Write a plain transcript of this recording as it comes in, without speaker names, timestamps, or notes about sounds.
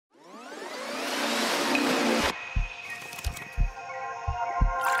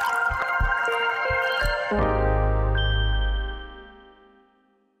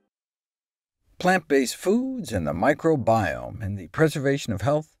Plant-based foods and the microbiome in the preservation of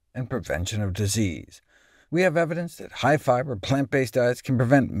health and prevention of disease. We have evidence that high-fiber, plant-based diets can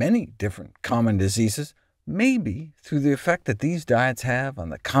prevent many different common diseases, maybe through the effect that these diets have on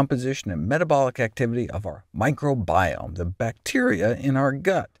the composition and metabolic activity of our microbiome, the bacteria in our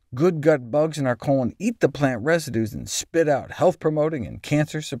gut. Good gut bugs in our colon eat the plant residues and spit out health-promoting and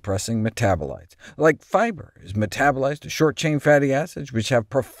cancer-suppressing metabolites. Like fiber is metabolized to short-chain fatty acids, which have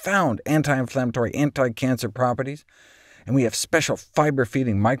profound anti-inflammatory, anti-cancer properties. And we have special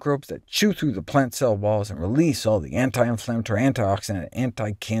fiber-feeding microbes that chew through the plant cell walls and release all the anti-inflammatory, antioxidant, and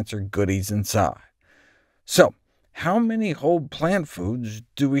anti-cancer goodies inside. So, how many whole plant foods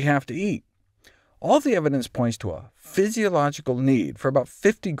do we have to eat? All the evidence points to a physiological need for about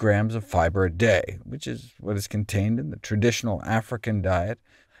 50 grams of fiber a day, which is what is contained in the traditional African diet,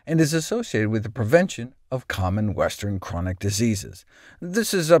 and is associated with the prevention of common Western chronic diseases.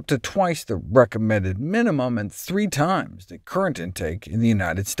 This is up to twice the recommended minimum and 3 times the current intake in the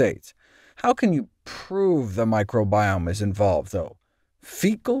United States. How can you prove the microbiome is involved, though?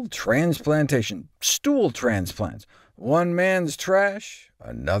 Fecal transplantation, stool transplants. One man's trash,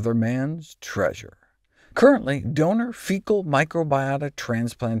 another man's treasure. Currently, donor fecal microbiota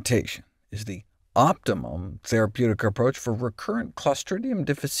transplantation is the optimum therapeutic approach for recurrent Clostridium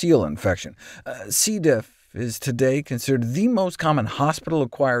difficile infection. C. diff is today considered the most common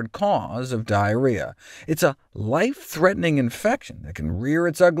hospital-acquired cause of diarrhea. It's a life-threatening infection that can rear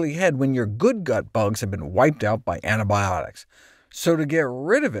its ugly head when your good gut bugs have been wiped out by antibiotics. So to get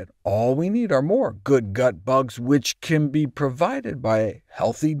rid of it, all we need are more good gut bugs, which can be provided by a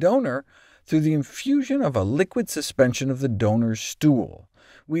healthy donor through the infusion of a liquid suspension of the donor's stool.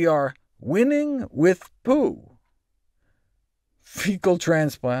 We are winning with poo. Fecal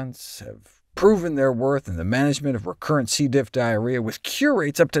transplants have proven their worth in the management of recurrent C. diff diarrhea, with cure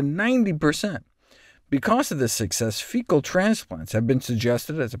rates up to 90%. Because of this success, fecal transplants have been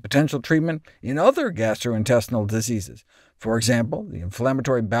suggested as a potential treatment in other gastrointestinal diseases. For example, the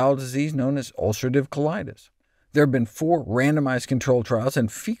inflammatory bowel disease known as ulcerative colitis. There have been 4 randomized controlled trials, and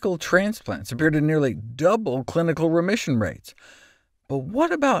fecal transplants appear to nearly double clinical remission rates. But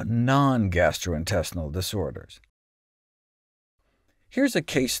what about non-gastrointestinal disorders? Here's a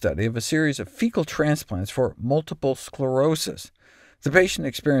case study of a series of fecal transplants for multiple sclerosis. The patient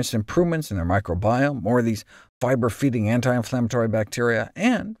experienced improvements in their microbiome, more of these fiber-feeding anti-inflammatory bacteria,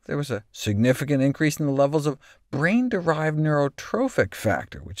 and there was a significant increase in the levels of brain-derived neurotrophic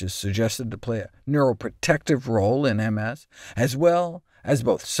factor, which is suggested to play a neuroprotective role in MS, as well as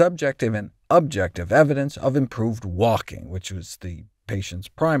both subjective and objective evidence of improved walking, which was the patient's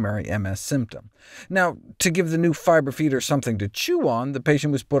primary MS symptom. Now, to give the new fiber feeder something to chew on, the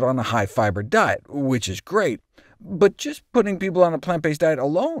patient was put on a high-fiber diet, which is great. But just putting people on a plant-based diet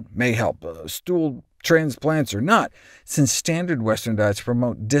alone may help, stool transplants or not, since standard Western diets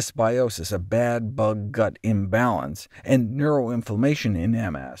promote dysbiosis, a bad bug-gut imbalance, and neuroinflammation in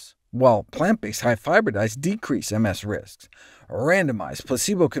MS, while plant-based high-fiber diets decrease MS risks. Randomized,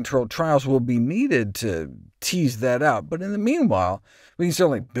 placebo-controlled trials will be needed to tease that out, but in the meanwhile, we can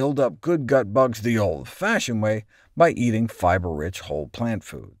certainly build up good gut bugs the old-fashioned way by eating fiber-rich whole plant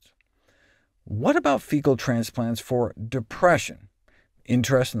foods. What about fecal transplants for depression?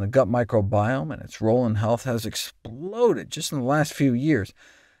 Interest in the gut microbiome and its role in health has exploded just in the last few years.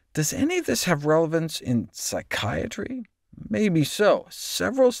 Does any of this have relevance in psychiatry? Maybe so.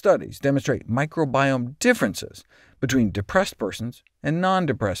 Several studies demonstrate microbiome differences between depressed persons and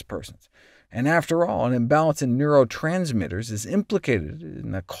non-depressed persons. And after all, an imbalance in neurotransmitters is implicated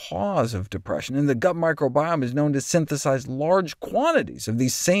in the cause of depression, and the gut microbiome is known to synthesize large quantities of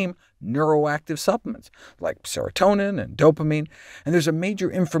these same neuroactive supplements, like serotonin and dopamine, and there's a major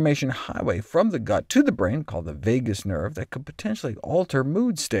information highway from the gut to the brain, called the vagus nerve, that could potentially alter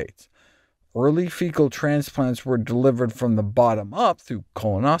mood states. Early fecal transplants were delivered from the bottom up through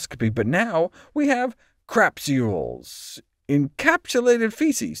colonoscopy, but now we have crapsules, encapsulated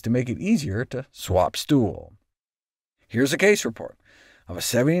feces, to make it easier to swap stool. Here's a case report of a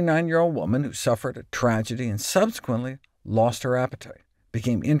 79-year-old woman who suffered a tragedy and subsequently lost her appetite,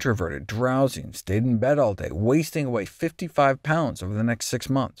 became introverted, drowsy, and stayed in bed all day, wasting away 55 pounds over the next 6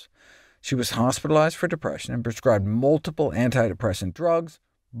 months. She was hospitalized for depression and prescribed multiple antidepressant drugs,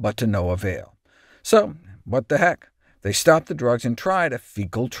 but to no avail. So, what the heck? They stopped the drugs and tried a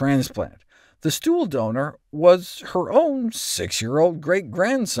fecal transplant. The stool donor was her own 6-year-old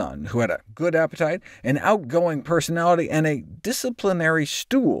great-grandson, who had a good appetite, an outgoing personality, and a disciplinary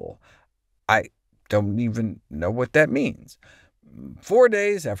stool. I don't even know what that means. 4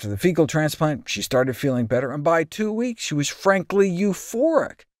 days after the fecal transplant, she started feeling better, and by 2 weeks she was frankly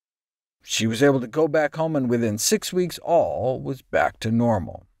euphoric. She was able to go back home, and within 6 weeks all was back to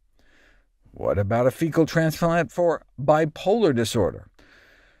normal. What about a fecal transplant for bipolar disorder?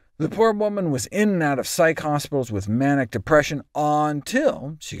 The poor woman was in and out of psych hospitals with manic depression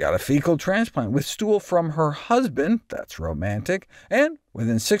until she got a fecal transplant with stool from her husband. That's romantic. And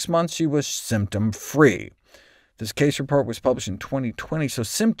within 6 months she was symptom-free. This case report was published in 2020, so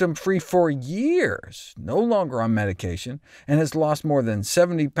symptom-free for years, no longer on medication, and has lost more than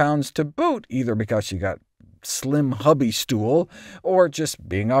 70 pounds to boot, either because she got slim hubby stool or just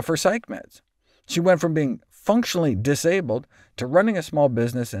being off her psych meds. She went from being functionally disabled to running a small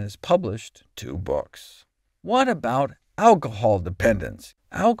business and has published 2 books. What about alcohol dependence?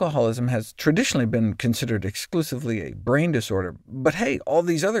 Alcoholism has traditionally been considered exclusively a brain disorder, but hey, all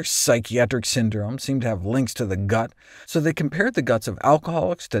these other psychiatric syndromes seem to have links to the gut, so they compared the guts of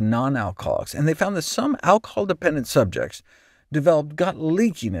alcoholics to non-alcoholics, and they found that some alcohol-dependent subjects developed gut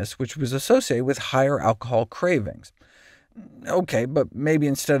leakiness, which was associated with higher alcohol cravings. OK, but maybe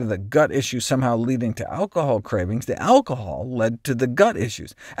instead of the gut issue somehow leading to alcohol cravings, the alcohol led to the gut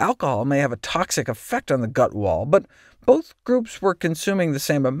issues. Alcohol may have a toxic effect on the gut wall, but both groups were consuming the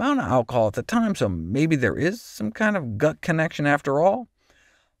same amount of alcohol at the time, so maybe there is some kind of gut connection after all?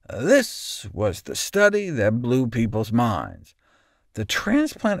 This was the study that blew people's minds. The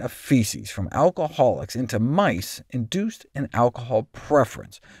transplant of feces from alcoholics into mice induced an alcohol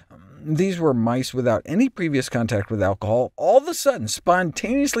preference. These were mice without any previous contact with alcohol, all of a sudden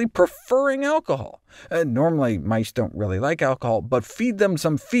spontaneously preferring alcohol. Normally, mice don't really like alcohol, but feed them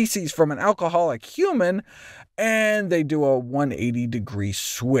some feces from an alcoholic human, and they do a 180-degree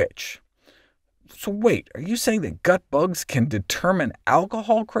switch. So wait, are you saying that gut bugs can determine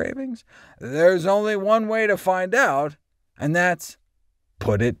alcohol cravings? There's only one way to find out, and that's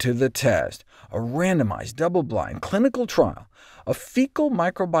put it to the test. A randomized, double-blind clinical trial, a fecal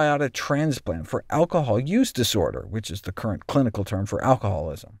microbiota transplant for alcohol use disorder, which is the current clinical term for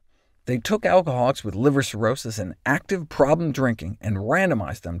alcoholism. They took alcoholics with liver cirrhosis and active problem drinking and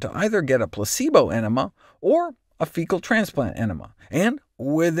randomized them to either get a placebo enema or a fecal transplant enema. And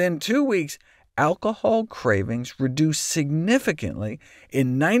within 2 weeks, alcohol cravings reduced significantly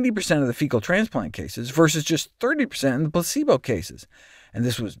in 90% of the fecal transplant cases, versus just 30% in the placebo cases. And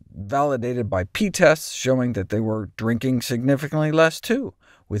this was validated by p-tests showing that they were drinking significantly less too,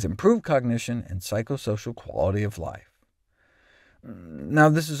 with improved cognition and psychosocial quality of life. Now,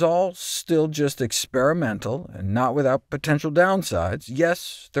 this is all still just experimental, and not without potential downsides.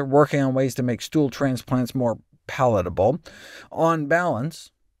 Yes, they're working on ways to make stool transplants more palatable. On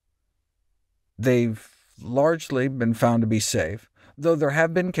balance, they've largely been found to be safe, though there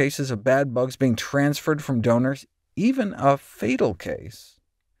have been cases of bad bugs being transferred from donors, even a fatal case.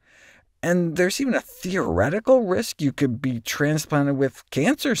 And there's even a theoretical risk you could be transplanted with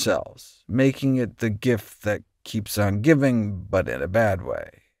cancer cells, making it the gift that keeps on giving, but in a bad way.